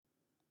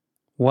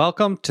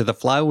Welcome to the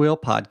Flywheel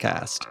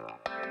Podcast.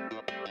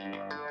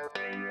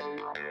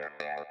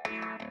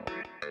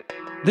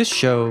 This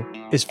show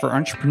is for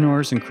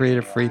entrepreneurs and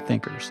creative free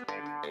thinkers.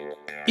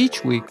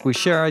 Each week, we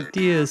share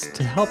ideas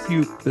to help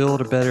you build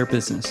a better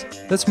business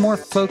that's more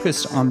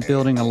focused on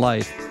building a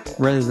life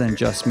rather than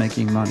just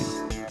making money.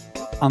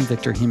 I'm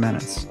Victor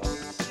Jimenez.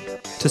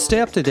 To stay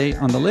up to date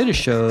on the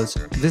latest shows,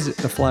 visit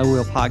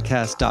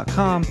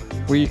theflywheelpodcast.com,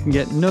 where you can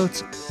get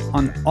notes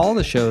on all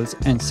the shows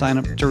and sign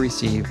up to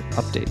receive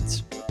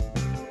updates.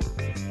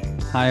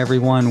 Hi,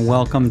 everyone.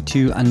 Welcome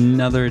to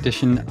another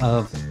edition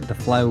of the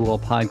Flywheel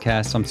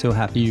Podcast. I'm so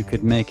happy you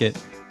could make it.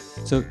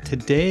 So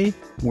today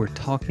we're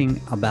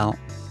talking about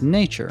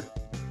nature.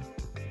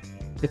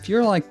 If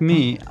you're like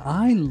me,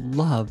 I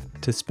love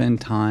to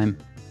spend time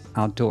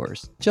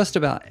outdoors. Just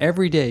about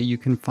every day you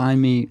can find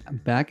me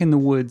back in the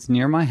woods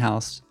near my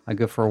house. I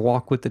go for a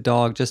walk with the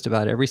dog just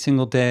about every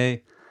single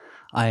day.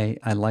 I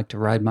like to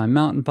ride my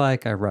mountain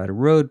bike. I ride a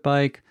road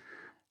bike.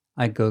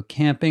 I go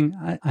camping.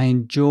 I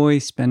enjoy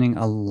spending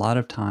a lot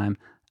of time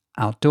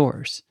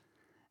outdoors.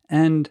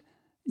 And,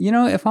 you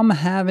know, if I'm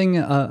having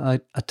a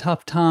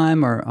tough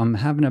time or I'm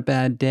having a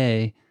bad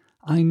day,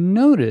 I've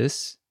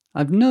noticed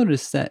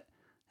that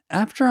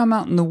after I'm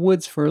out in the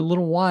woods for a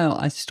little while,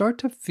 I start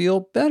to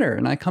feel better.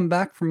 And I come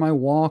back from my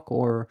walk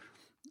or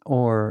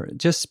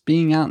just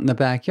being out in the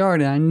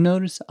backyard, and I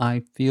notice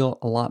I feel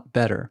a lot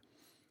better.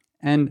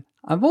 And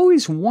I've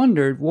always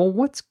wondered, well,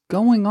 what's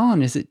going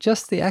on? Is it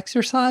just the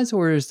exercise,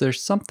 or is there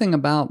something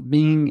about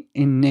being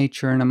in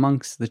nature and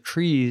amongst the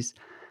trees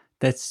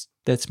that's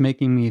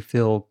making me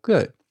feel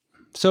good?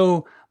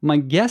 So my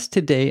guest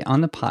today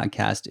on the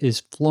podcast is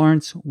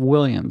Florence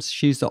Williams.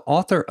 She's the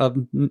author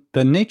of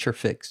The Nature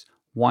Fix: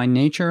 Why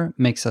Nature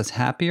Makes Us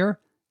Happier,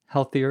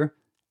 Healthier,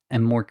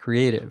 and More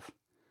Creative.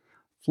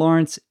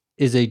 Florence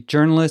is a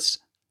journalist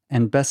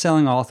and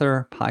best-selling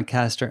author,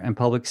 podcaster, and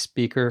public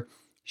speaker.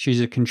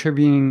 She's a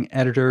contributing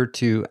editor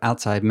to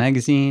Outside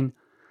Magazine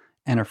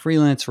and a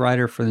freelance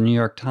writer for the New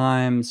York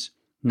Times,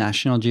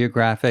 National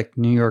Geographic,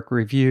 New York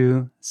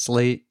Review,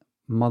 Slate,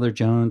 Mother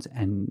Jones,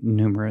 and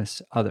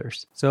numerous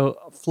others. So,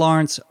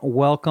 Florence,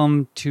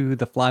 welcome to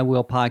the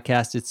Flywheel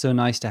Podcast. It's so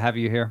nice to have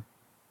you here.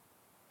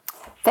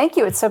 Thank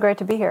you. It's so great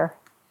to be here.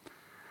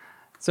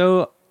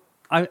 So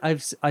I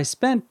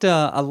spent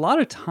a lot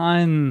of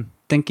time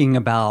thinking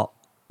about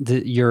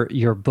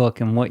your book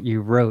and what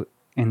you wrote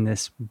in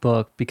this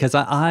book, because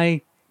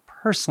I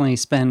personally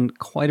spend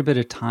quite a bit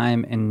of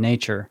time in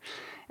nature,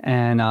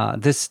 and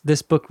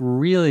this book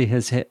really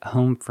has hit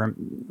home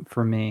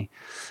for me.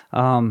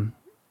 The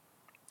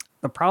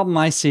problem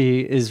I see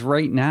is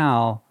right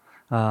now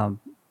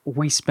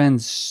we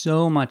spend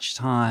so much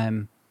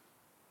time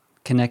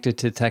connected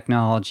to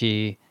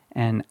technology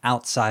and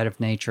outside of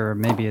nature.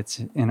 Maybe it's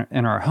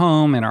in our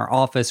home, in our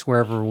office,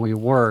 wherever we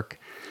work.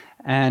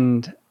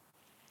 And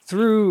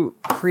through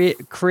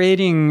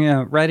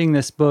writing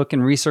this book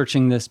and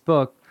researching this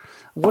book,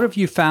 what have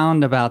you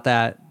found about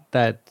that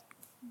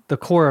the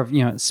core of,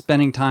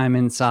 spending time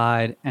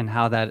inside and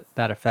how that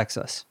affects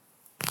us?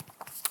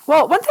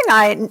 Well, one thing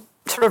I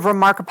sort of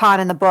remark upon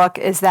in the book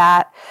is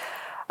that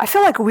I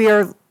feel like we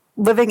are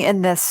living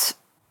in this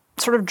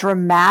sort of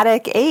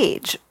dramatic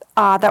age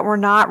that we're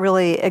not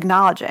really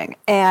acknowledging.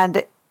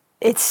 And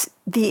it's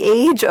the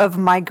age of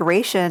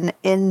migration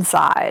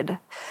inside.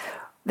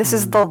 This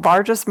is the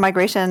largest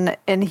migration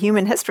in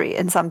human history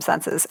in some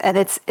senses. And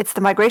it's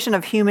the migration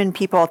of human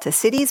people to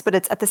cities, but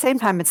at the same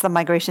time, it's the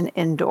migration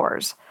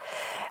indoors.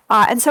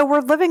 And so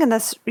we're living in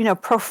this,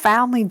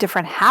 profoundly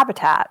different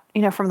habitat,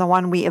 from the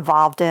one we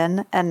evolved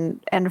in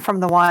and from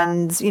the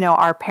ones,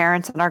 our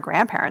parents and our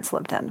grandparents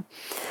lived in.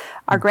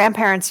 Our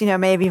grandparents,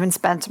 may have even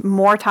spent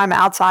more time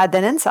outside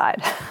than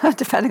inside,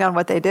 depending on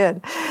what they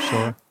did.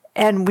 Sure.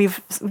 And we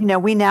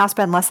now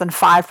spend less than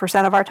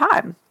 5% of our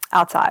time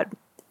outside.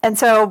 And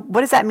so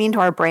what does that mean to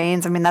our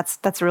brains? I mean,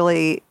 that's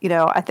really,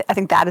 I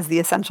think that is the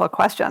essential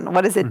question.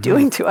 What is it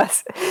doing to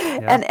us?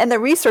 Yeah. And the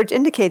research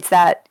indicates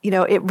that,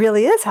 it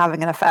really is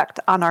having an effect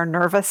on our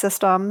nervous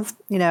systems,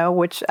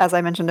 which, as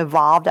I mentioned,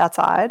 evolved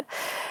outside.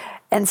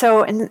 And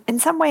so in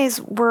some ways,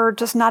 we're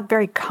just not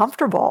very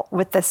comfortable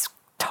with this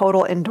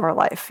total indoor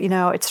life.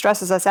 It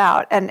stresses us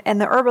out.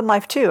 And the urban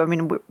life too. I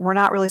mean, we're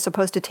not really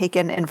supposed to take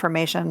in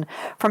information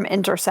from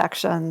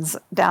intersections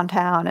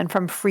downtown and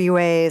from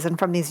freeways and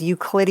from these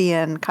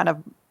Euclidean kind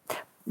of,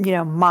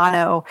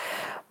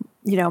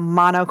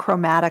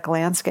 monochromatic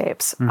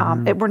landscapes.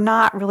 We're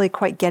not really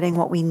quite getting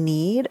what we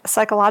need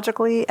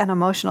psychologically and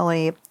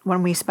emotionally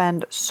when we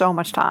spend so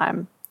much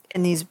time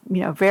in these,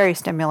 very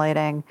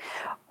stimulating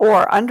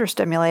or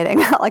understimulating,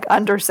 like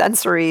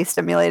undersensory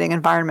stimulating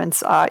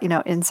environments,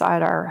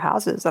 inside our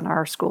houses and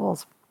our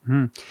schools.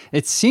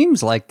 It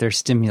seems like they're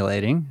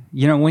stimulating.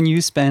 When you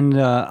spend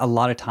a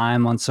lot of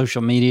time on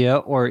social media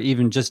or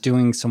even just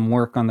doing some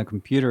work on the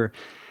computer,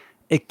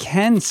 it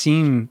can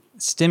seem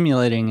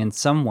stimulating in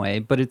some way,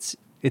 but it's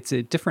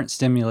a different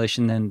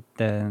stimulation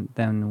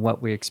than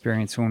what we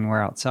experience when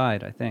we're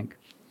outside, I think.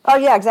 Oh,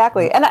 yeah,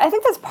 exactly. And I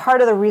think that's part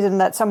of the reason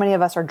that so many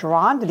of us are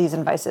drawn to these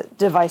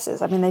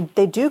devices. I mean,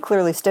 they do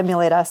clearly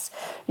stimulate us,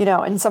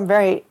 in some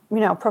very,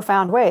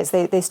 profound ways.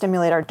 They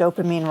stimulate our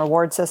dopamine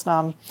reward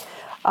system.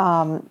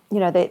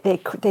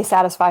 They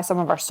satisfy some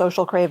of our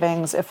social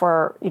cravings if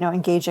we're,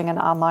 engaging in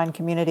online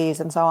communities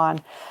and so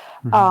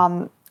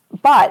on.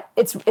 But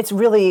it's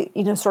really,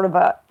 sort of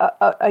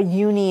a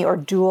uni or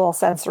dual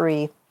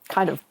sensory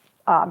kind of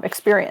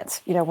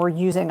experience. We're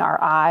using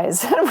our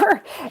eyes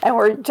and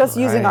we're just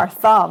using our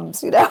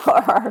thumbs, or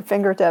our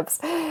fingertips,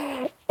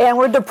 and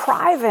we're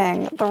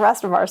depriving the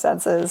rest of our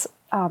senses,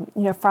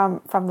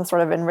 from the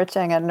sort of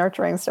enriching and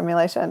nurturing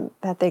stimulation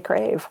that they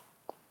crave.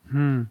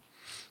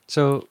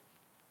 So,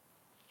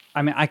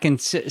 I mean, I can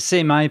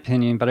say my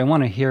opinion, but I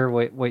want to hear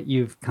what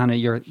you've kind of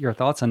your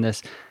thoughts on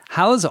this.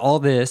 How is all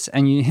this,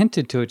 and you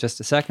hinted to it just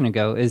a second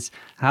ago,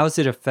 how is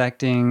it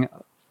affecting,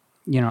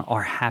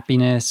 our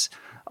happiness,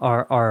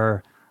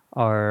 our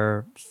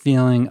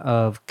feeling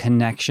of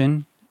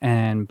connection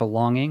and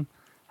belonging?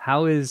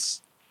 How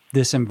is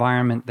this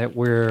environment that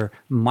we're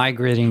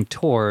migrating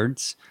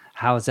towards,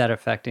 how is that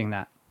affecting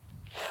that?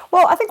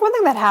 Well, I think one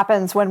thing that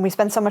happens when we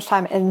spend so much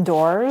time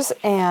indoors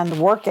and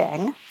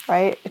working,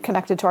 right,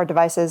 connected to our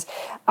devices,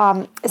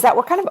 is that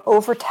we're kind of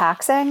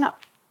overtaxing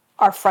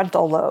our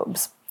frontal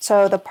lobes.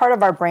 So the part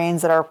of our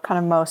brains that are kind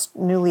of most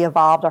newly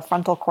evolved, our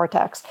frontal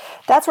cortex,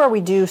 that's where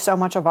we do so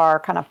much of our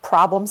kind of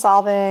problem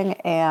solving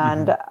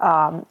and,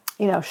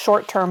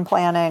 short-term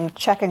planning,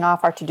 checking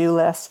off our to-do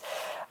lists,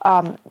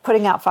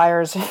 putting out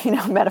fires,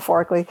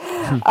 metaphorically.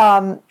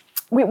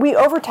 We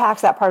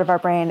overtax that part of our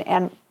brain,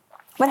 and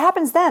what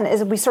happens then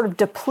is we sort of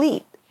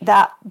deplete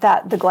the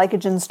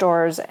glycogen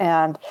stores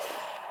and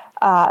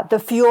the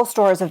fuel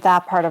stores of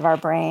that part of our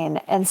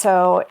brain. And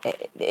so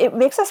it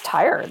makes us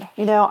tired.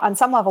 On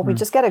some level, we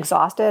just get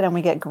exhausted and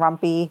we get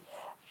grumpy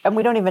and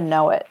we don't even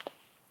know it.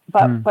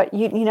 But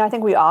I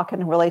think we all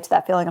can relate to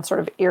that feeling of sort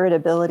of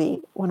irritability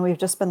when we've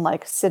just been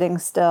like sitting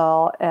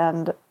still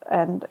and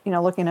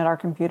looking at our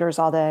computers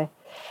all day.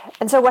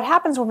 And so what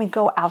happens when we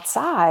go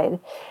outside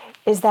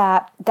is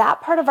that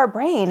part of our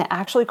brain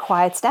actually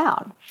quiets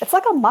down. It's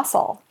like a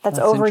muscle that's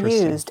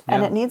overused,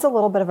 and it needs a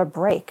little bit of a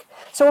break.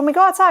 So when we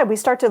go outside, we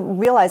start to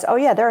realize, oh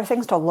yeah, there are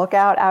things to look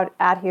out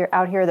here.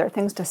 There are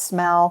things to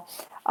smell.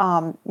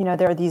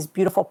 There are these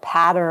beautiful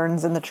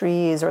patterns in the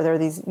trees, or there are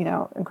these,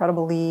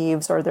 incredible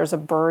leaves, or there's a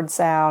bird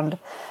sound.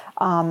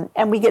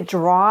 And we get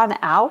drawn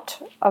out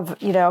of,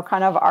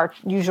 kind of our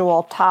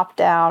usual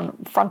top-down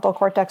frontal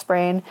cortex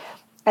brain.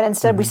 And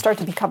instead we start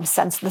to become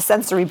the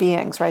sensory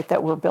beings, right,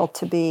 that we're built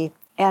to be.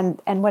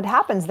 And what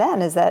happens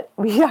then is that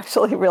we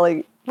actually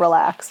really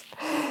relax.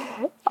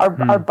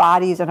 Our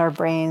bodies and our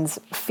brains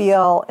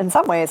feel, in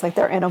some ways, like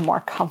they're in a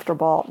more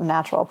comfortable,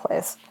 natural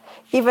place,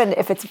 even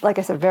if it's, like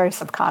I said, very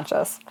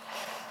subconscious.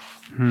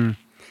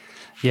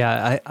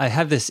 Yeah, I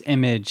have this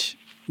image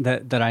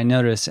that I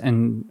notice,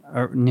 and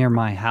near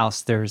my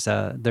house there's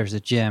a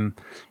gym,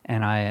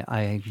 and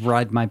I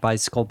ride my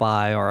bicycle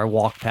by, or I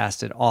walk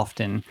past it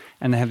often,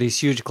 and they have these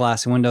huge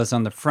glass windows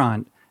on the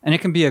front, and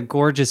it can be a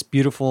gorgeous,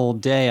 beautiful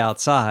day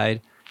outside,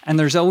 and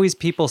there's always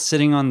people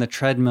sitting on the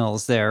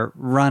treadmills there,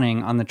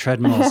 running on the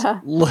treadmills,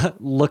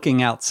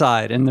 looking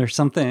outside, and there's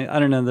something, I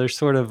don't know, there's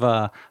sort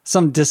of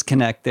some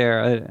disconnect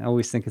there. I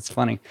always think it's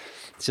funny.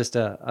 It's just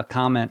a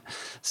comment.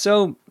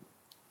 So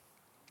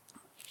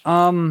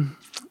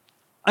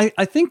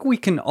I think we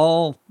can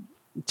all,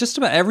 just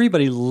about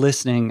everybody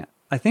listening,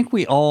 I think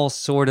we all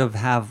sort of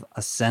have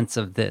a sense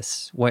of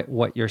this.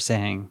 What you're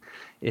saying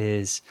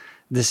is,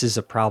 this is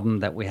a problem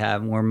that we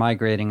have, and we're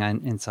migrating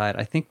inside.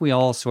 I think we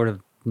all sort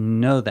of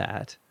know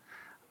that.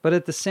 But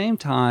at the same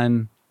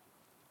time,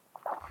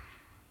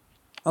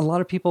 a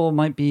lot of people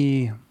might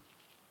be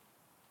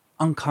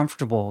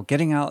uncomfortable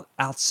getting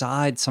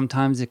outside.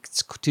 Sometimes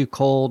it's too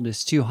cold,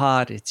 it's too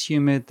hot, it's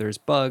humid, there's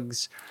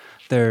bugs,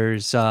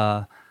 there's...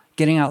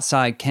 getting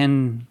outside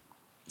can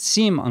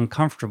seem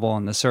uncomfortable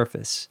on the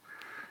surface.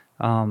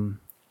 What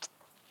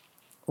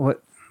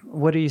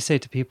do you say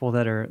to people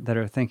that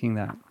are thinking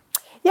that?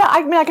 Yeah,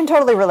 I mean, I can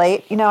totally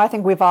relate. I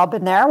think we've all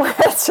been there where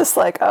it's just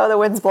like, oh, the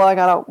wind's blowing.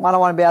 I don't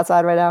want to be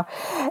outside right now.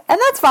 And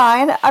that's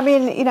fine. I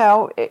mean,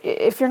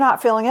 if you're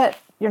not feeling it,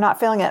 you're not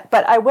feeling it.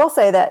 But I will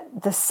say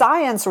that the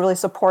science really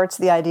supports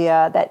the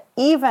idea that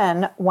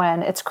even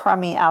when it's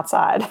crummy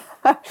outside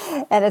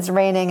and it's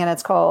raining and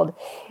it's cold,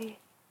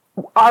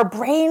 our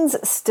brains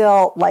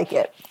still like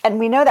it. And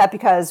we know that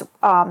because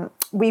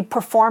we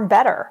perform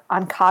better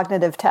on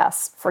cognitive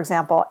tests, for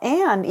example,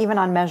 and even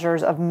on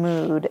measures of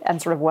mood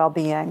and sort of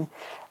well-being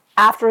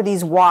after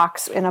these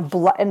walks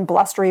in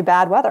blustery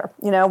bad weather.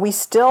 We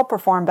still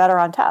perform better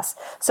on tests.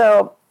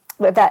 So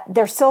that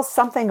there's still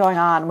something going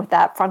on with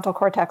that frontal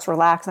cortex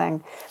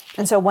relaxing.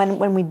 And so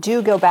when we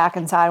do go back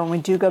inside, when we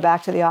do go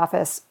back to the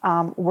office,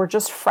 we're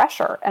just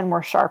fresher and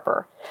we're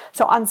sharper.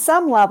 So on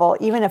some level,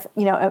 even if,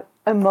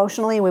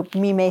 emotionally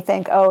we may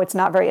think, oh, it's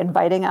not very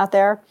inviting out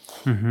there.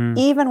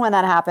 Even when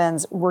that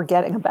happens, we're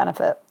getting a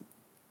benefit.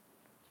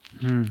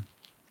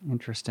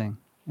 Interesting.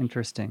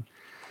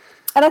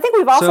 And I think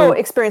we've also So,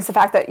 experienced the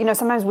fact that,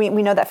 sometimes we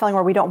know that feeling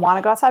where we don't want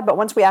to go outside, but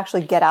once we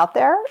actually get out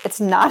there, it's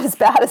not as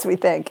bad as we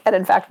think. And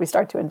in fact, we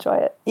start to enjoy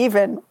it,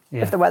 even if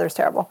yeah. the weather's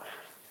terrible.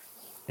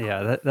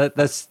 Yeah,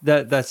 that's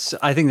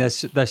I think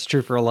that's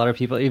true for a lot of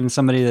people. Even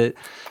somebody that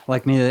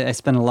like me, that I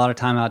spend a lot of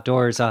time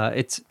outdoors.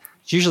 It's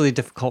usually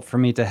difficult for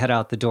me to head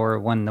out the door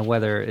when the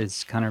weather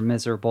is kind of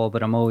miserable,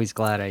 but I'm always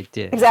glad I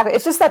did. Exactly.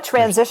 It's just that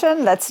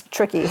transition that's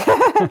tricky.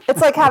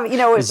 It's like having,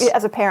 Is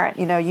as a parent,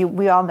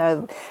 we all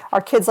know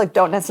our kids like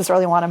don't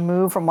necessarily want to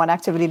move from one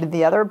activity to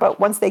the other, but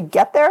once they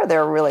get there,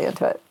 they're really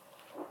into it.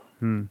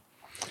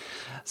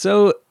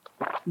 so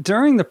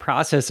during the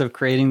process of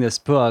creating this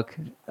book,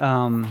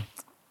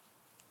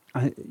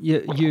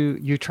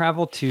 you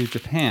travel to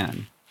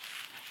Japan.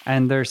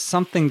 And there's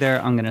something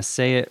there, I'm going to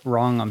say it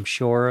wrong, I'm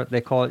sure.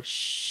 They call it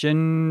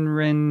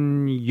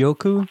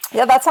Shinrin-yoku.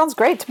 Yeah, that sounds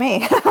great to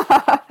me.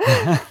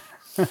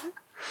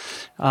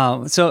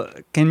 So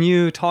can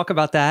you talk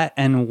about that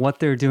and what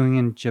they're doing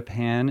in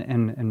Japan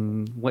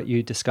and what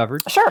you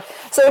discovered? Sure.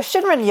 So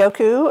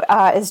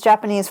Shinrin-yoku is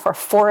Japanese for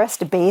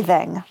forest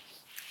bathing.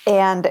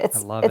 And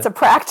it's a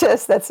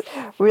practice that's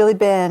really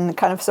been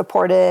kind of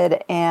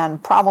supported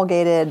and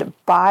promulgated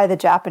by the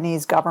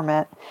Japanese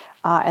government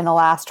in the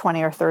last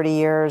 20 or 30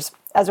 years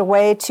as a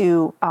way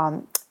to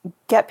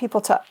get people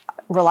to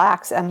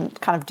relax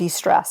and kind of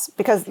de-stress.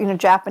 Because,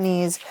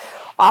 Japanese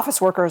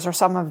office workers are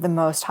some of the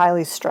most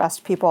highly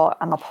stressed people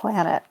on the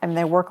planet. I mean,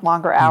 they work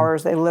longer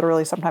hours. They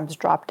literally sometimes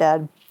drop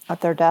dead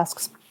at their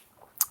desks.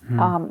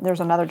 There's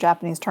another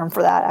Japanese term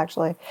for that,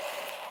 actually.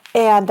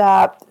 And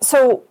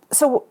so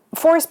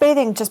forest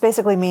bathing just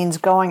basically means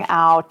going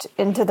out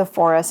into the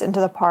forest,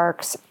 into the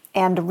parks,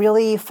 and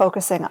really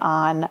focusing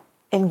on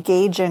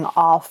engaging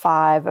all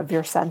 5 of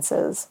your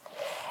senses.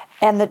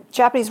 And the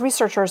Japanese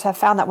researchers have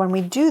found that when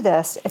we do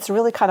this, it's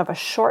really kind of a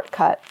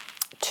shortcut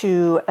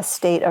to a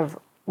state of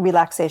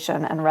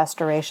relaxation and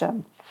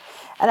restoration.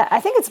 And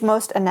I think it's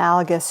most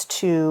analogous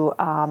to,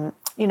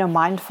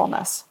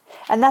 mindfulness.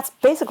 And that's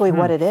basically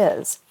what it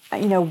is.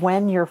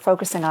 When you're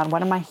focusing on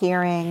what am I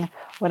hearing,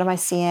 what am I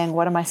seeing,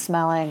 what am I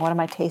smelling, what am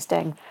I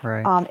tasting,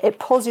 Right. It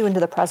pulls you into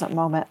the present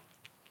moment.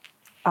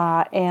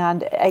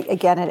 And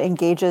again, it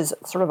engages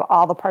sort of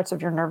all the parts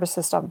of your nervous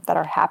system that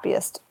are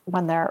happiest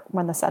when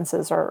the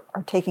senses are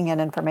taking in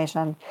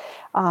information.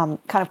 Kind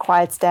of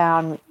quiets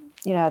down,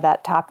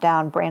 that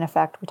top-down brain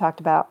effect we talked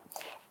about.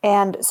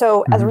 And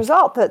so as a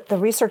result, the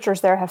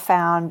researchers there have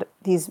found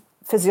these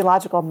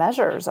physiological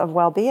measures of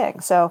well-being.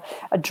 So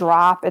a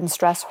drop in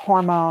stress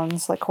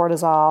hormones like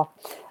cortisol,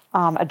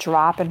 a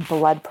drop in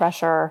blood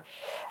pressure,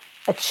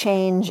 a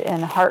change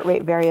in heart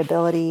rate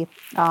variability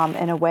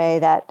in a way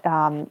that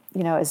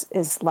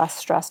is less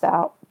stressed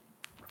out.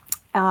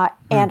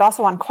 And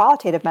also on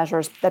qualitative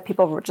measures that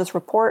people just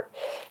report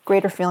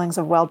greater feelings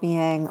of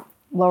well-being,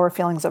 lower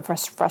feelings of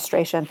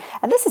frustration.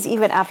 And this is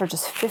even after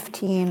just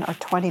 15 or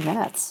 20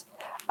 minutes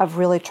of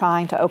really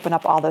trying to open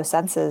up all those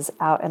senses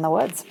out in the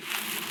woods.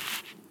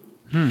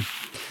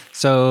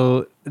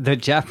 So the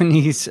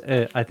Japanese,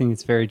 I think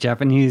it's very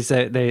Japanese,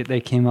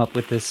 they came up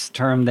with this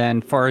term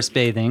then, forest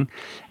bathing.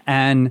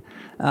 And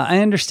I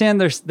understand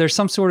there's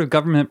some sort of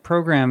government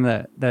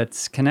program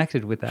that's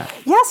connected with that.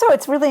 Yeah, so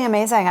it's really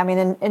amazing. I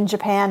mean, in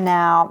Japan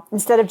now,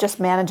 instead of just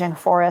managing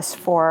forests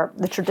for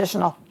the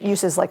traditional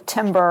uses like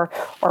timber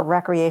or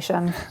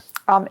recreation,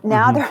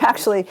 now they're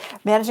actually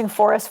managing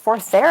forests for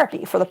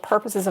therapy, for the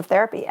purposes of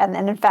therapy. And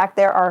in fact,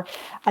 there are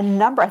a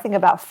number, I think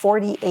about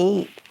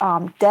 48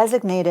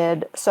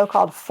 designated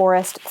so-called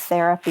forest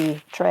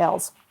therapy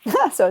trails.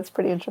 So it's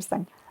pretty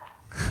interesting.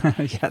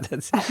 Yeah,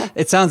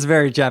 it sounds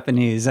very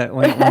Japanese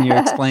when you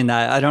explain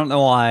that. I don't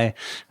know why.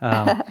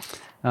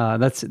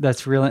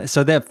 That's really,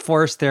 so they have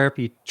forest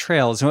therapy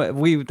trails.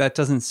 That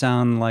doesn't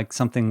sound like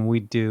something we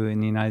do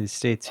in the United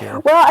States here.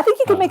 Well, I think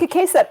you could make a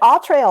case that all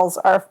trails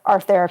are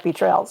therapy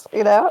trails,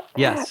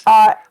 Yes.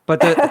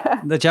 But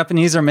the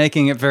Japanese are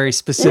making it very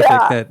specific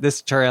that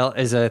this trail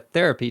is a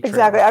therapy trail.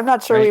 Exactly. I'm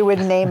not sure we would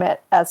name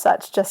it as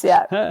such just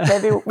yet.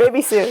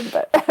 Maybe soon,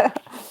 but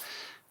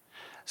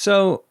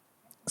So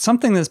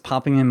something that's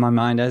popping in my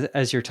mind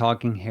as you're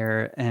talking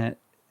here, and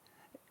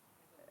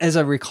as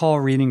I recall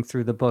reading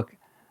through the book,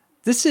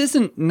 this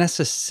isn't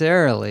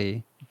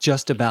necessarily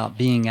just about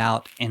being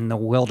out in the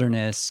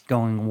wilderness,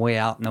 going way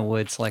out in the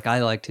woods like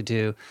I like to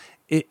do.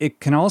 It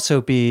can also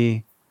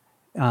be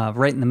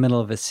right in the middle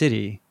of a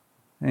city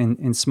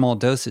in small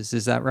doses.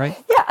 Is that right?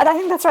 Yeah, and I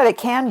think that's right. It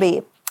can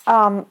be.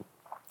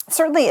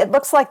 Certainly, it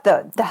looks like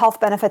the health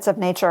benefits of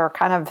nature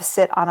kind of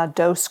sit on a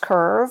dose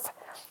curve.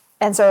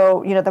 And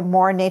so, the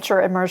more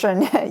nature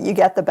immersion you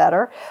get, the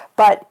better.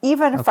 But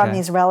even from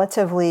these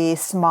relatively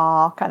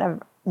small kind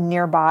of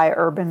nearby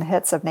urban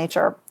hits of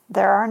nature,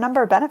 there are a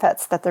number of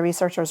benefits that the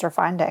researchers are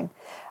finding.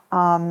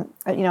 And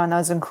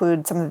those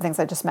include some of the things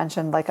I just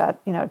mentioned, like a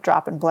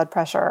drop in blood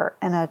pressure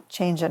and a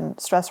change in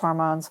stress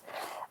hormones.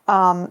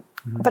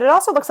 But it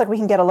also looks like we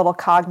can get a little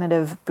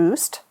cognitive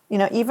boost,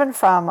 even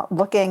from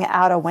looking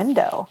out a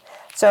window.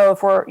 So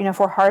if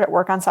we're hard at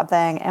work on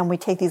something and we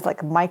take these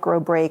like micro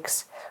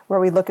breaks where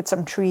we look at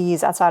some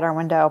trees outside our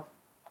window,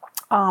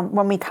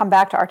 when we come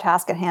back to our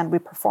task at hand, we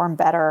perform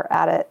better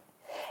at it.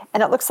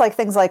 And it looks like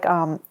things like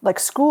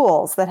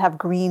schools that have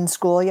green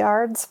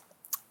schoolyards,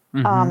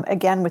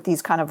 again, with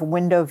these kind of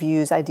window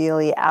views,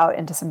 ideally out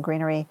into some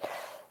greenery.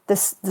 The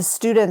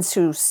students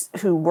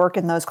who work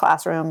in those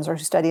classrooms or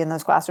who study in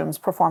those classrooms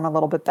perform a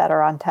little bit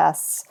better on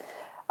tests.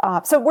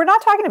 So we're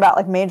not talking about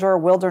like major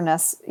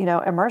wilderness,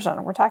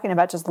 immersion. We're talking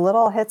about just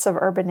little hits of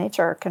urban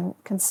nature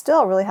can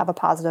still really have a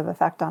positive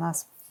effect on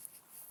us.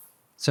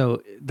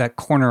 So that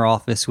corner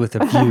office with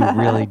a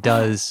view really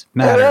does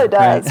matter. It really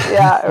does. Right?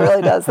 Yeah, it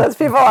really does. Those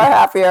people are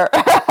happier.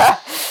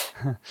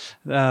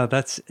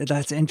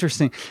 That's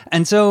interesting.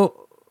 And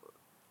so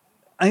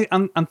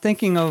I'm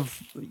thinking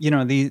of,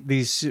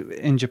 these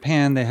in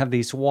Japan, they have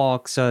these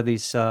walks,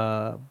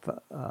 what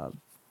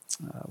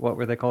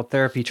were they called?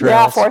 Therapy trails.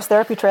 Yeah, forest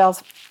therapy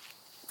trails.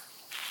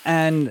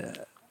 And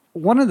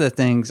one of the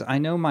things I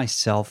know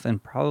myself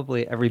and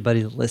probably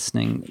everybody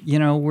listening,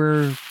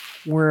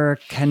 we're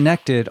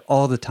connected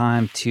all the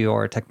time to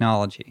our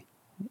technology.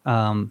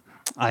 I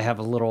have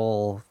a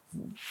little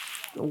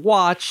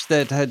watch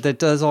that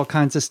does all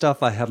kinds of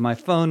stuff. I have my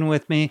phone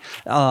with me.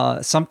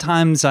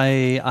 Sometimes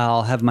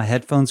I'll have my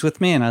headphones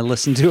with me and I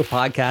listen to a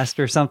podcast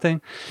or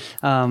something.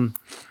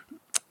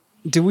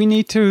 Do we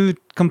need to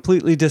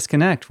completely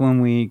disconnect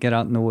when we get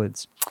out in the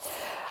woods?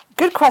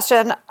 Good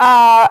question.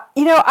 I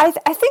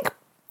think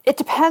it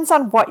depends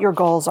on what your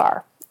goals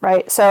are.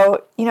 Right.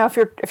 So, if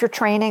you're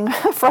training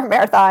for a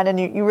marathon and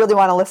you really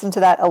want to listen to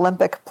that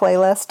Olympic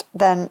playlist,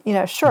 then,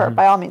 sure,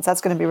 by all means,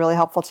 that's going to be really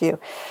helpful to you.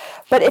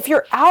 But if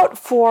you're out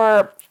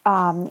for,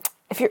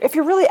 if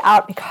you're really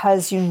out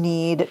because you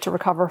need to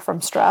recover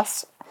from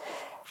stress,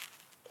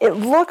 it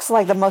looks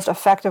like the most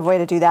effective way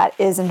to do that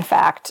is, in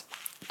fact,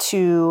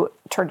 to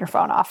turn your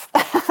phone off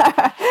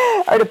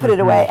or to put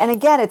it away. And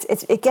again,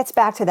 it gets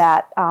back to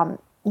that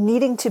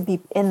needing to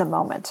be in the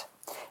moment.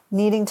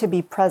 Needing to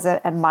be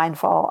present and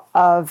mindful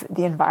of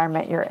the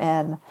environment you're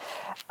in.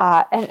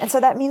 And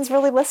so that means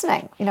really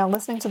listening,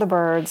 listening to the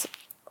birds,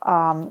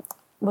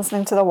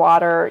 listening to the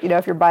water,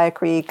 if you're by a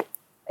creek.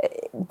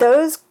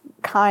 Those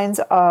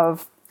kinds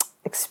of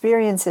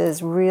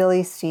experiences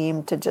really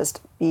seem to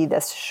just be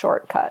this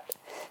shortcut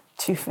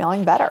to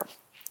feeling better.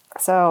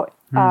 So,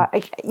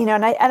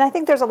 and I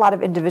think there's a lot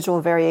of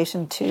individual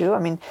variation too. I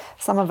mean,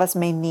 some of us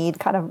may need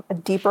kind of a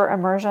deeper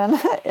immersion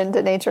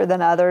into nature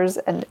than others.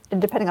 And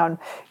depending on,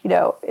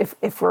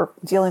 if we're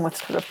dealing with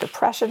sort of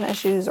depression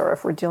issues or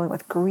if we're dealing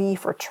with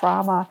grief or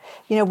trauma,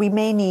 we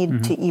may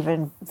need to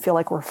even feel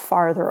like we're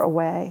farther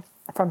away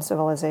from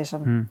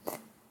civilization.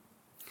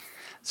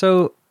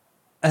 So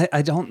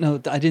I don't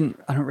know. I don't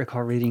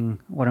recall reading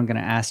what I'm going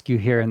to ask you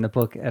here in the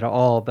book at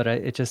all, but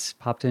it just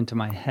popped into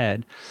my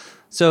head.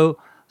 So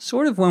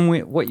sort of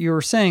what you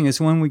were saying is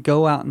when we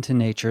go out into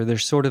nature,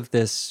 there's sort of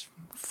this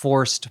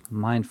forced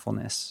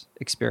mindfulness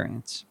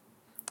experience.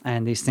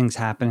 And these things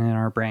happen in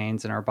our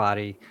brains and our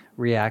body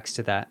reacts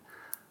to that.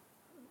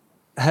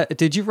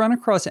 Did you run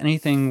across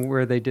anything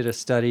where they did a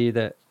study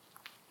that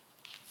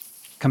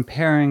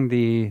comparing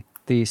the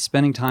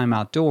spending time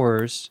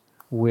outdoors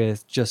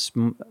with just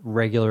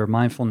regular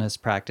mindfulness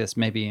practice,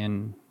 maybe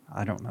in,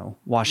 I don't know,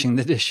 washing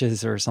the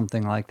dishes or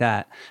something like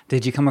that?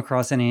 Did you come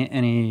across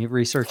any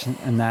research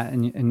in that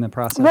in the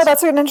process? No,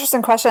 that's an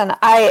interesting question.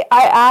 I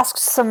asked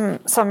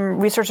some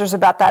researchers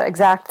about that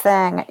exact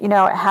thing.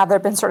 Have there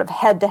been sort of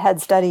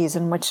head-to-head studies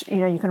in which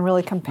you can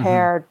really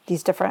compare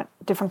these different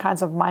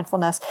kinds of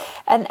mindfulness?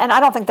 And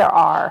I don't think there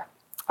are.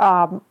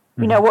 What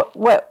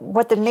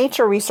the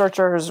nature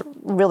researchers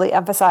really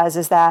emphasize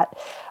is that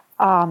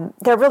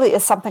there really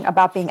is something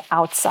about being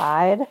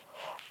outside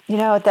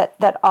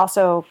that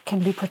also can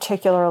be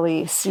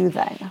particularly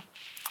soothing.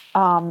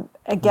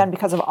 Again,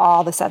 because of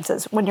all the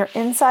senses. When you're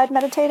inside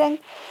meditating,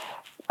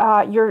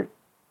 you're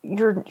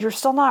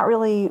still not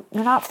really,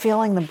 you're not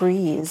feeling the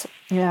breeze,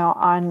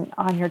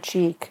 on your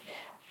cheek.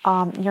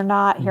 You're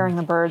not hearing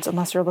the birds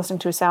unless you're listening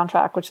to a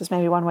soundtrack, which is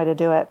maybe one way to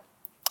do it.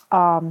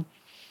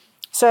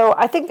 So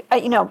I think,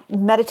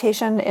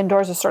 meditation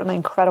indoors is certainly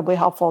incredibly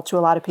helpful to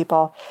a lot of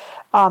people.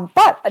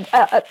 But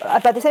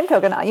by the same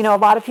token, a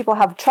lot of people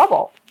have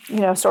trouble,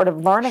 sort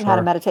of learning how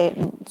to meditate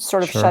and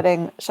sort of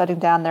shutting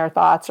down their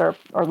thoughts or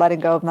letting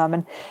go of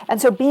them.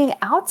 And so being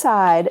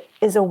outside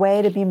is a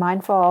way to be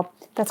mindful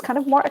that's kind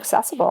of more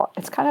accessible.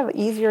 It's kind of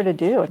easier to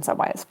do in some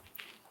ways.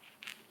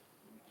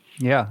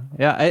 Yeah.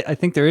 I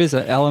think there is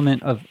an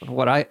element of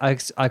what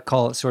I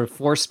call it sort of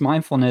forced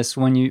mindfulness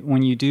when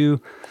you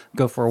do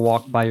go for a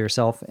walk by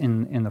yourself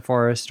in the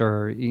forest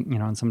or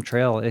on some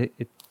trail.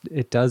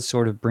 It does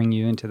sort of bring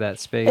you into that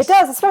space. It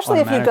does, especially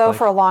if you go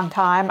for a long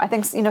time. I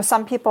think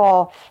some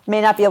people may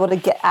not be able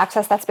to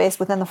access that space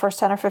within the first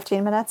 10 or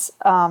 15 minutes.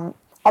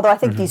 Although I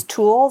think these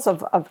tools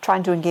of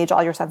trying to engage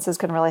all your senses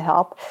can really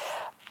help.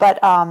 But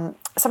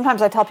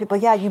sometimes I tell people,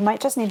 you might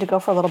just need to go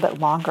for a little bit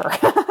longer.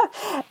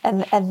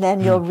 and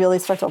then you'll really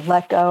start to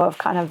let go of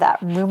kind of that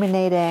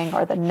ruminating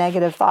or the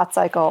negative thought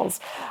cycles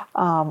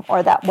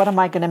or that what am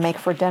I going to make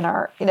for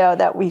dinner,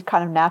 that we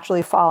kind of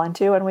naturally fall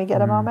into when we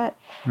get a moment.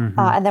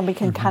 And then we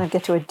can kind of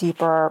get to a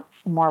deeper,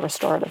 more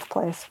restorative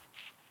place.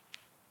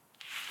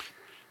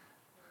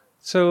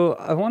 So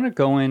I want to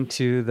go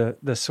into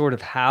the sort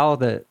of how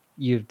that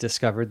you've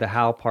discovered the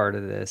how part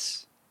of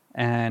this.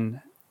 And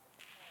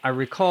I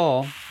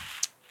recall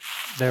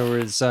there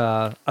was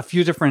a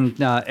few different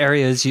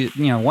areas.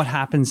 What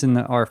happens in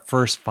our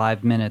first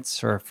 5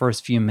 minutes or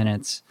first few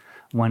minutes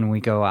when we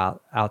go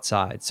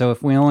outside. So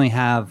if we only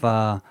have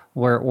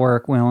we're at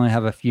work, we only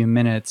have a few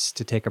minutes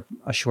to take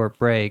a short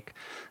break.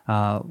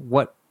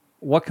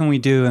 What can we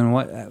do,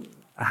 and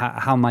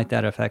how might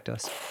that affect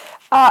us?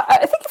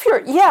 I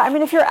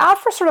think if you're out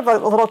for sort of a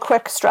little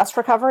quick stress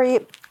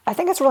recovery, I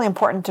think it's really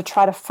important to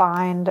try to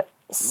find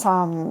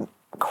some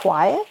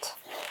quiet,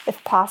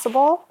 if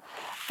possible.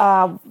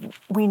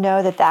 We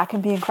know that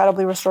can be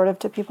incredibly restorative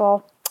to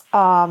people.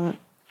 One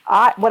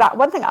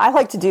thing I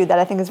like to do that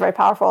I think is very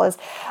powerful is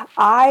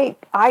I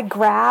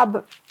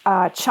grab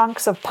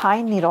chunks of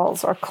pine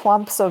needles or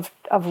clumps of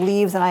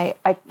leaves, and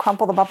I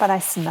crumple them up and I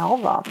smell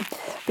them,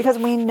 because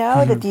we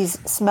know that these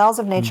smells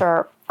of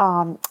nature,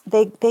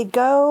 they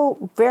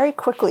go very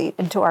quickly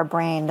into our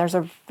brain. There's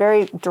a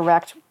very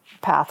direct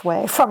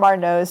pathway from our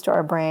nose to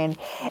our brain,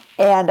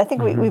 and I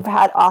think we've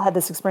all had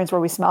this experience where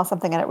we smell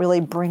something and it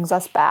really brings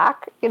us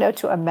back,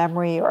 to a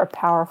memory or a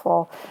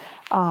powerful,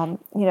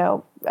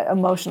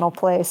 emotional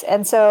place.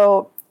 And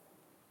so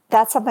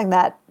that's something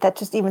that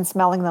just even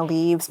smelling the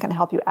leaves can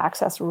help you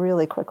access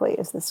really quickly,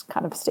 is this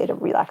kind of state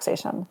of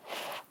relaxation.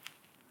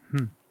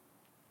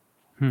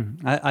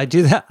 I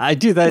do that. I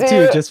do that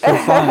too, just for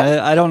fun.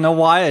 I don't know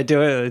why I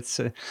do it.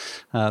 It's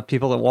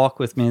people that walk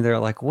with me. They're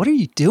like, "What are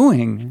you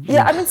doing?"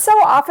 Yeah, I mean, so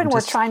often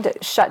we're trying to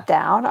shut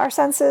down our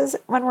senses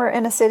when we're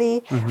in a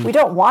city. We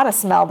don't want to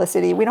smell the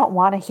city. We don't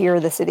want to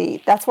hear the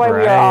city. That's why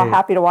we are all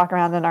happy to walk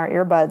around in our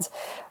earbuds.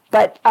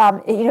 But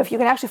if you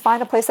can actually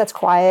find a place that's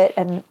quiet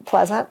and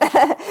pleasant,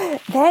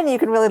 then you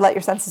can really let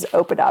your senses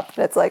open up.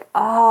 And it's like,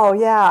 oh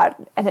yeah,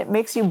 and it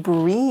makes you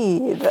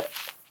breathe,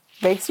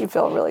 makes you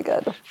feel really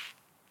good.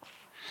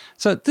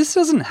 So this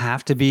doesn't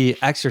have to be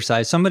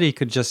exercise. Somebody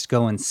could just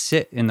go and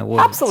sit in the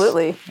woods.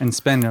 Absolutely. And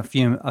spend a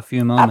few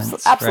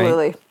moments.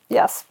 Absolutely. Right?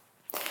 Yes.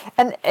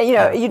 And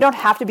you don't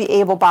have to be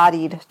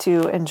able-bodied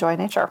to enjoy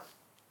nature.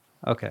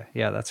 Okay.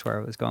 Yeah, that's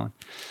where I was going.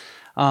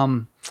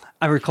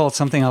 I recalled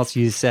something else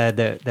you said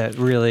that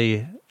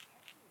really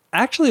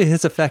actually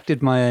has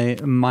affected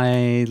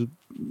my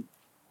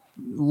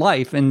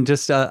life in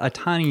just a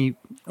tiny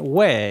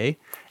way,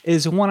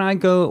 is when I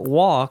go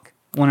walk.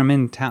 When I'm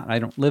in town, I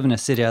don't live in a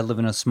city, I live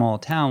in a small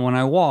town. When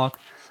I walk,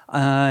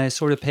 I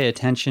sort of pay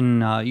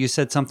attention. You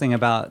said something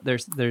about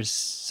there's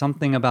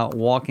something about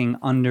walking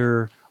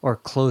under or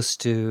close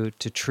to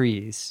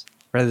trees,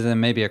 rather than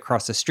maybe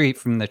across the street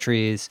from the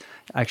trees,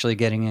 actually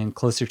getting in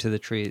closer to the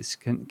trees.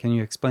 Can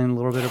you explain a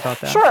little bit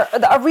about that? Sure.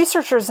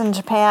 Researchers in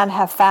Japan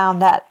have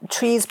found that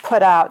trees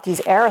put out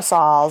these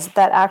aerosols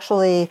that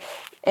actually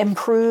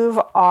improve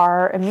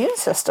our immune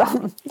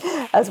system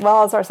as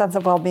well as our sense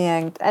of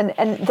well-being. And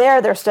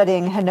they're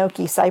studying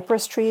hinoki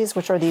cypress trees,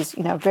 which are these,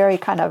 very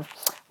kind of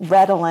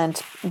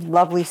redolent,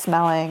 lovely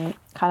smelling,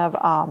 kind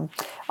of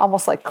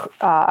almost like,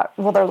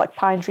 they're like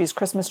pine trees,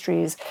 Christmas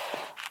trees.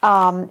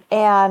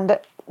 And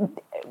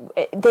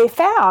they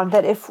found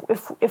that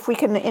if we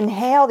can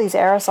inhale these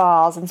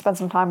aerosols and spend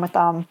some time with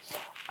them,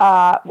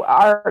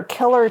 our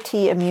killer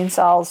T immune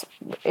cells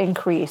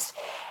increase.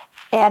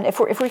 And if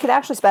we can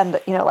actually spend,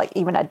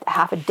 even a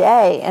half a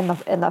day in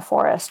the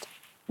forest,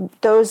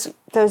 those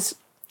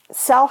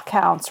cell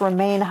counts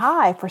remain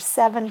high for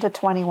 7 to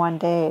 21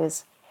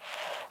 days.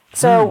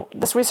 So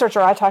this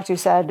researcher I talked to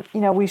said,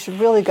 we should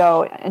really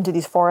go into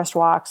these forest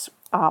walks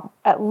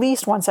at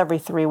least once every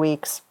 3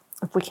 weeks,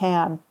 if we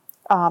can,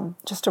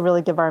 just to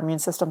really give our immune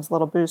systems a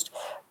little boost.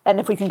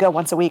 And if we can go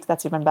once a week,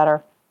 that's even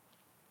better.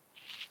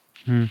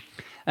 And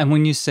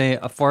when you say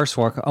a forest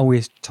walk, are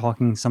we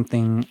talking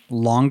something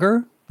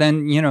longer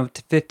than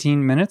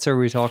 15 minutes? Or are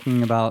we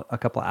talking about a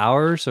couple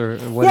hours, or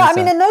what? Yeah,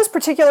 in those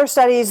particular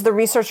studies, the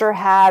researcher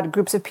had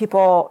groups of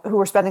people who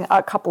were spending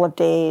a couple of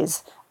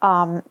days,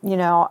 on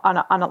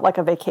like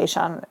a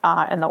vacation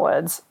in the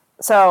woods.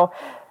 So,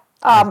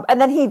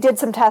 and then he did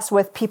some tests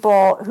with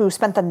people who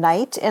spent the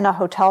night in a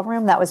hotel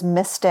room that was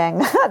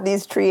misting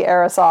these tree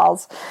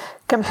aerosols,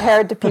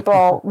 compared to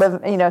people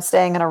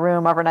staying in a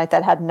room overnight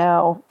that had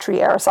no tree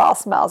aerosol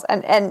smells.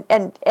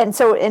 And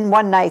so in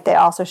one night, they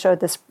also showed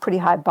this pretty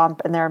high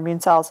bump in their immune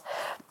cells.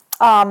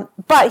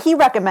 But he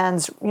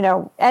recommends,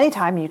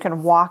 anytime you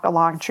can walk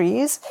along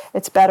trees,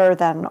 it's better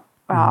than,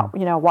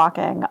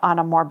 walking on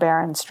a more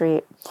barren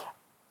street.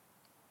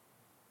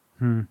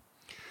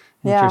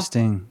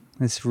 Interesting.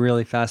 Yeah. It's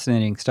really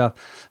fascinating stuff.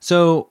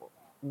 So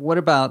what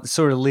about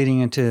sort of leading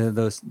into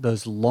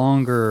those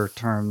longer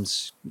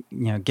terms,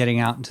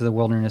 getting out into the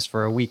wilderness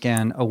for a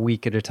weekend, a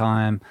week at a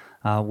time,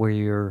 where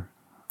you're,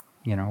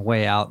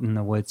 way out in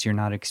the woods, you're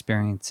not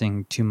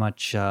experiencing too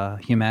much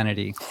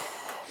humanity?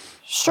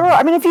 Sure.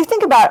 If you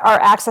think about our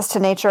access to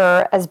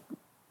nature as,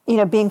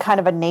 being kind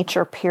of a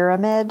nature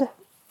pyramid,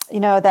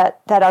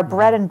 that our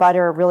bread and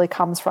butter really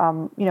comes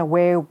from,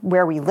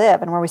 where we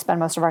live and where we spend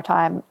most of our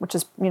time, which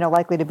is,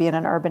 likely to be in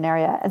an urban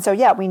area. And so,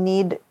 yeah, we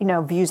need,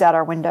 views out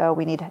our window.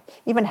 We need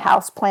even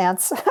house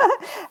plants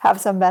have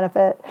some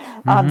benefit,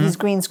 these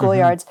green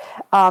schoolyards.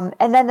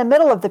 And then the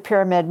middle of the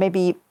pyramid,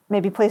 maybe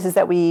places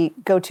that we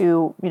go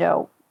to,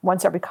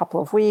 once every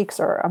couple of weeks,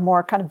 or a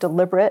more kind of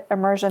deliberate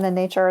immersion in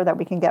nature that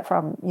we can get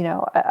from,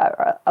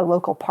 a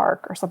local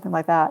park or something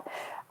like that.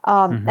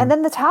 And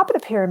then the top of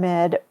the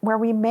pyramid, where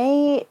we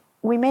may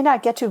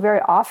not get to very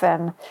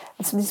often,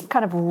 it's these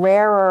kind of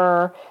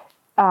rarer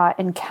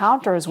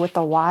encounters with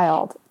the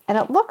wild. And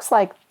it looks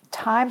like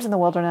times in the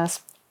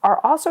wilderness are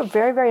also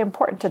very, very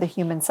important to the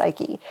human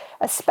psyche,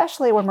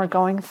 especially when we're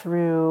going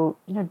through,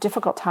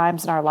 difficult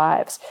times in our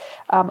lives.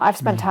 I've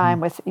spent time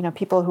with,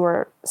 people who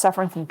are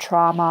suffering from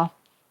trauma,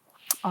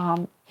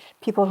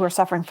 people who are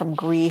suffering from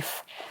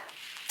grief,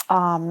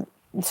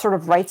 sort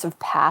of rites of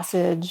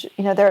passage.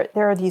 There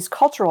are these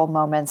cultural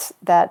moments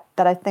that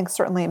I think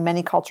certainly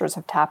many cultures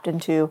have tapped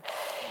into,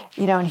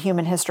 in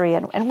human history,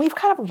 and we've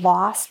kind of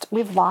lost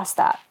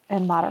that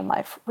in modern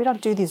life. We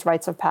don't do these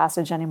rites of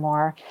passage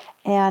anymore,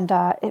 and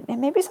it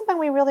may be something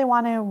we really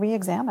want to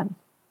re-examine.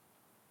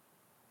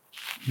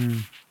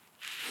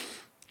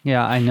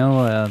 Yeah, I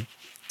know.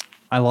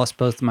 I lost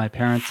both of my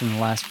parents in the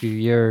last few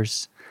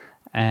years,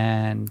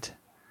 and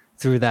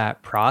through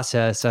that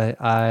process,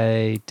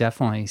 I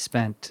definitely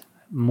spent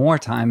more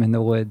time in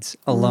the woods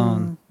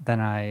alone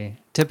than I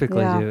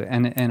typically do.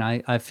 And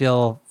I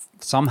feel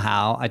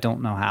somehow, I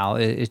don't know how,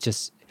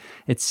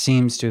 it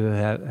seems to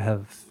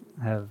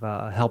have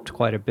helped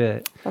quite a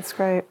bit. That's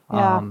great.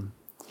 Yeah.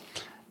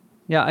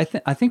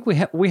 I think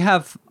we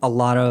have a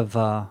lot of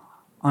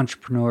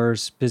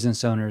entrepreneurs,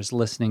 business owners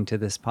listening to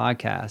this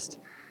podcast,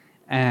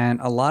 and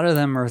a lot of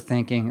them are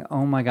thinking,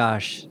 oh my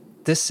gosh,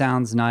 this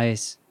sounds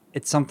nice.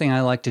 It's something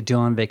I like to do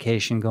on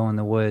vacation, go in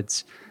the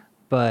woods,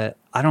 but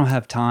I don't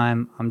have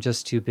time. I'm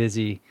just too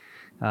busy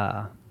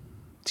to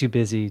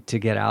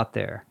get out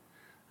there.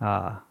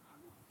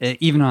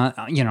 Even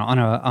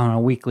on a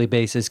weekly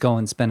basis, go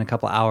and spend a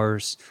couple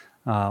hours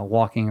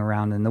walking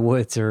around in the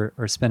woods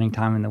or spending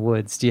time in the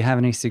woods. Do you have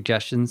any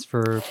suggestions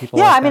for people?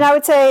 Yeah, like that? I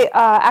would say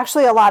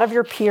actually a lot of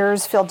your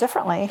peers feel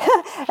differently.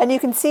 And you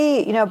can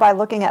see, by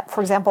looking at,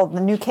 for example,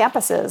 the new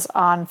campuses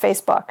on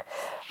Facebook,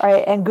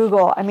 right, and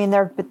Google.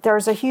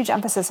 There's a huge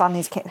emphasis on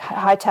these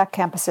high-tech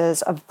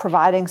campuses of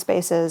providing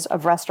spaces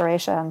of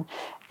restoration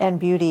and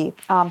beauty.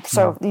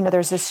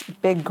 There's this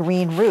big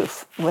green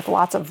roof with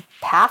lots of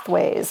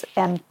pathways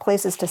and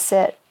places to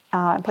sit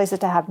and places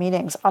to have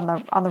meetings on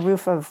the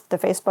roof of the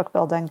Facebook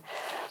building.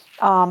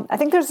 I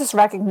think there's this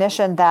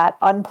recognition that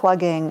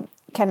unplugging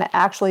can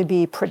actually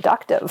be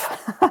productive.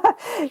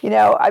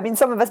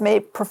 Some of us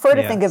may prefer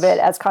to think of it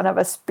as kind of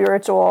a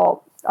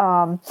spiritual,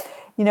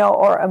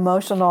 or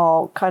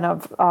emotional kind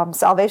of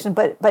salvation.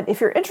 But if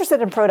you're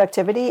interested in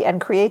productivity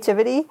and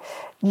creativity,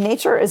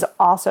 nature is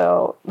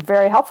also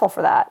very helpful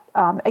for that.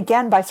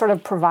 Again, by sort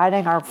of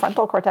providing our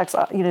frontal cortex,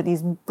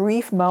 these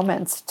brief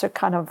moments to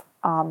kind of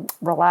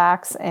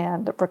relax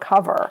and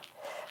recover,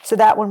 so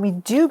that when we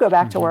do go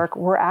back to work,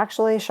 we're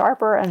actually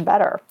sharper and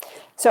better.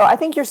 So I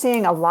think you're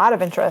seeing a lot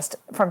of interest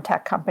from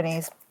tech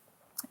companies.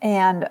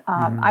 And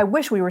I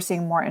wish we were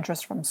seeing more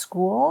interest from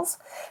schools.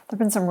 There have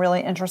been some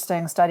really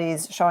interesting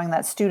studies showing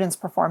that students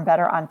perform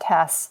better on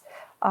tests,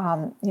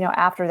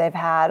 after they've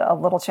had a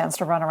little chance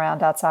to run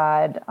around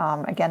outside.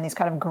 Again, these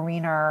kind of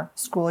greener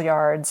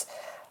schoolyards.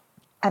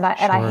 And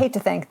I hate to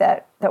think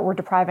that we're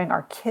depriving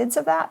our kids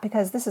of that,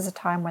 because this is a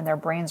time when their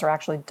brains are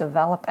actually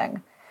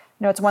developing.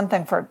 It's one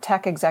thing for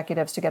tech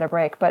executives to get a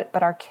break, but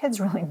our kids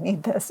really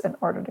need this in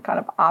order to kind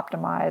of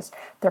optimize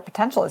their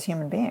potential as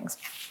human beings.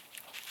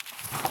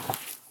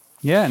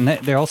 Yeah, and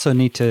they also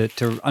need to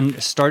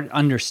start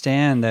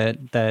understand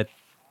that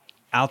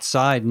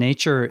outside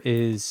nature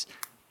is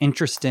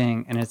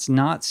interesting, and it's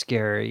not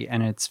scary,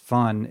 and it's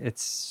fun.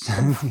 It's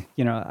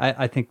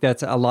I think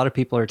that's a lot of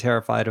people are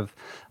terrified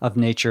of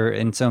nature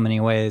in so many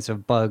ways,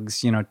 of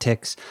bugs,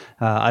 ticks.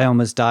 I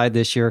almost died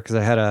this year because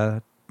I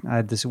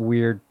had this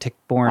weird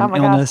tick-borne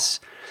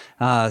illness.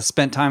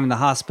 Spent time in the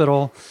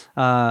hospital.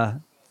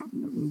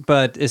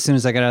 But as soon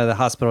as I got out of the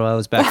hospital, I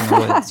was back in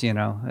the woods.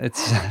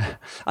 It's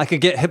I could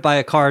get hit by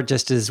a car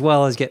just as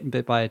well as getting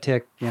bit by a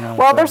tick.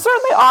 Well, there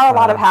certainly are a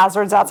lot of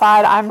hazards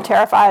outside. I'm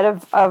terrified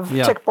of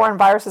tick-borne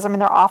viruses.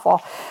 They're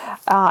awful,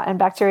 and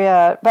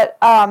bacteria. But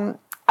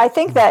I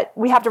think that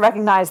we have to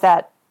recognize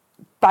that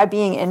by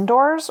being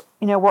indoors,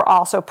 we're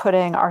also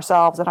putting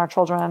ourselves and our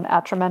children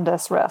at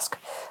tremendous risk.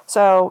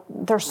 So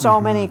there's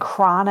so many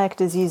chronic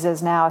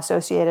diseases now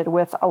associated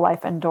with a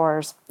life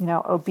indoors,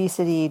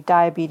 obesity,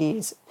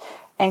 diabetes,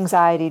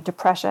 anxiety,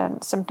 depression,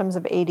 symptoms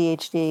of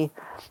ADHD,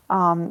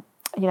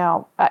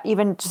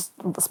 even just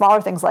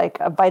smaller things like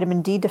a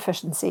vitamin D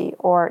deficiency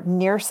or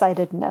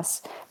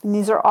nearsightedness. And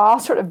these are all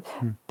sort of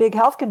big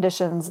health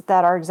conditions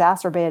that are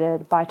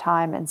exacerbated by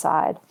time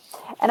inside.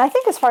 And I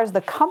think as far as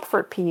the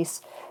comfort piece,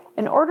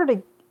 in order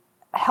to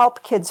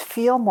help kids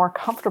feel more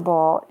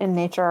comfortable in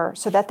nature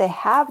so that they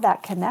have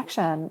that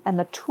connection and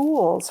the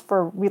tools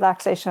for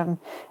relaxation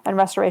and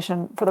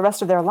restoration for the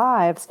rest of their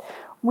lives,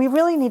 we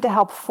really need to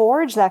help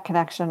forge that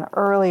connection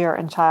earlier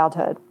in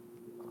childhood.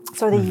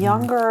 So the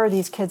younger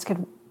these kids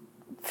can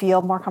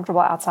feel more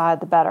comfortable outside,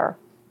 the better.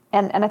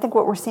 And I think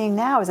what we're seeing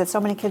now is that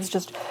so many kids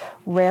just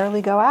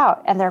rarely go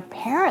out, and their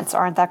parents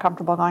aren't that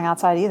comfortable going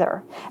outside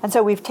either. And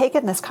so we've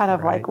taken this kind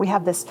of like, we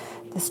have this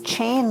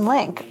chain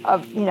link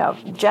of,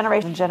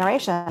 generations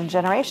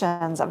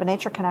of a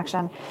nature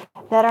connection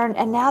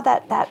and now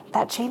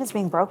that chain is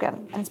being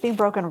broken, and it's being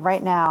broken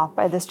right now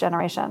by this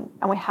generation.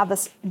 And we have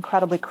this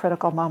incredibly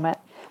critical moment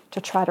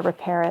to try to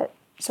repair it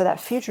so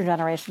that future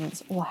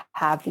generations will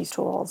have these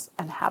tools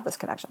and have this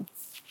connection.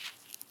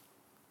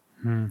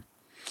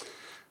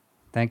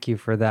 Thank you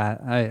for that.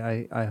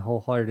 I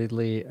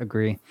wholeheartedly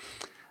agree.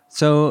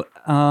 So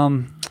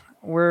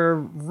we're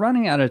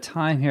running out of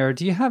time here.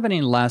 Do you have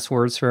any last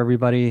words for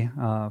everybody,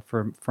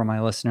 for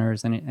my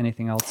listeners?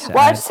 Anything else to add?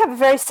 I just have a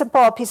very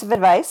simple piece of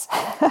advice,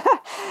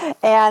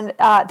 and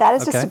that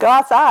is just to go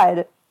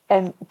outside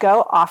and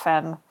go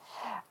often.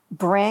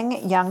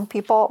 Bring young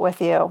people with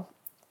you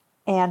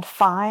and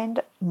find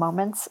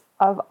moments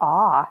of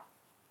awe.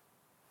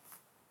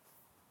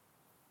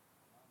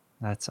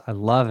 I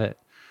love it.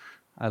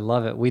 I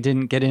love it. We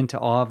didn't get into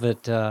awe,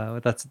 but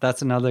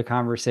that's another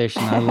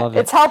conversation. I love it.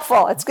 It's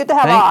helpful. It's good to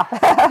have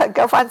awe.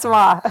 Go find some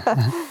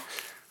awe.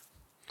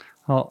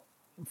 Well,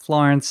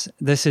 Florence,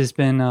 this has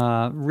been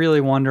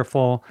really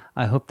wonderful.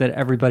 I hope that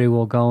everybody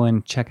will go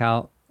and check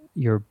out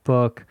your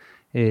book.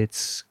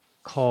 It's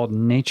called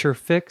Nature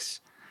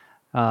Fix.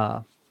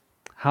 How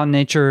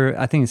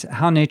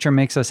nature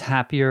makes us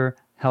happier,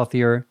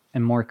 healthier,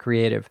 and more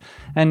creative.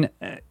 And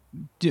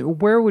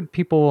where would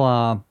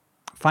people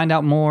find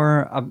out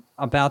more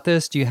about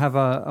this? Do you have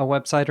a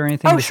website or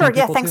anything? Oh, sure.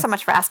 Yeah, thanks so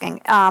much for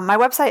asking. My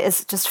website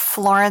is just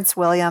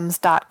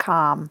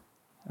florencewilliams.com.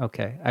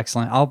 Okay,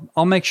 excellent.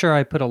 I'll make sure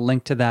I put a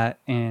link to that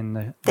in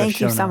the Thank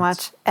show you so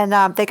notes. much.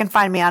 And they can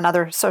find me on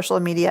other social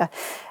media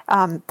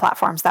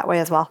platforms that way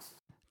as well.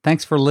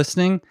 Thanks for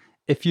listening.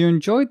 If you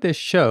enjoyed this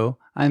show,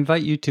 I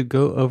invite you to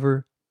go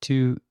over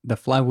to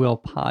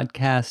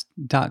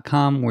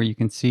theflywheelpodcast.com, where you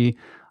can see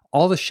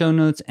all the show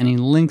notes, any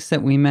links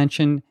that we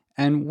mentioned.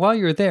 And while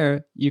you're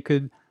there, you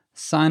could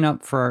sign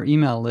up for our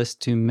email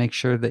list to make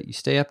sure that you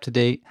stay up to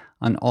date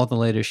on all the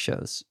latest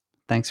shows.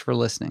 Thanks for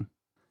listening.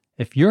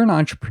 If you're an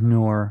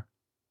entrepreneur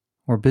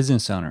or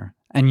business owner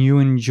and you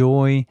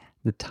enjoy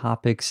the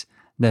topics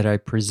that I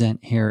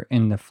present here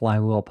in the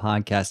Flywheel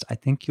Podcast, I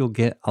think you'll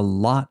get a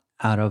lot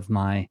out of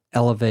my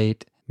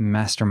Elevate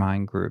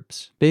mastermind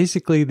groups.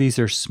 Basically, these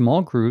are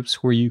small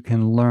groups where you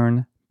can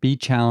learn, be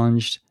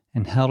challenged,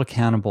 and held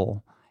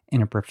accountable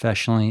in a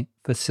professionally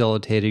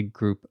facilitated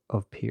group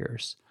of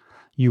peers.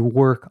 You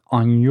work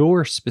on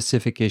your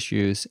specific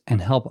issues and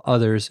help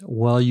others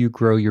while you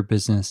grow your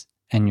business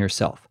and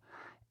yourself.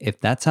 If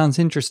that sounds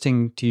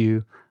interesting to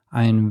you,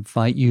 I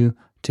invite you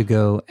to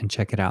go and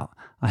check it out.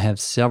 I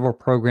have several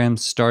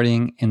programs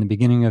starting in the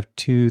beginning of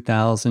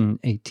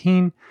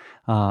 2018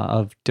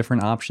 of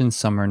different options.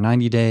 Some are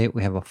 90-day.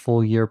 We have a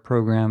full year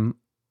program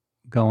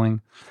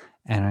going,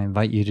 and I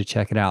invite you to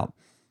check it out.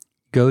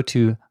 Go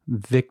to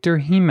Victor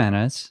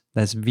Jimenez,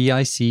 that's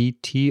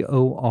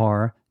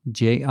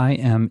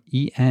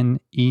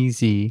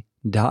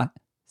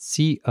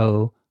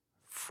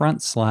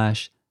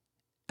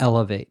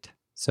VictorJimenez.co/elevate.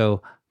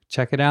 So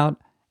check it out,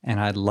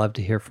 and I'd love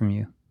to hear from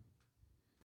you.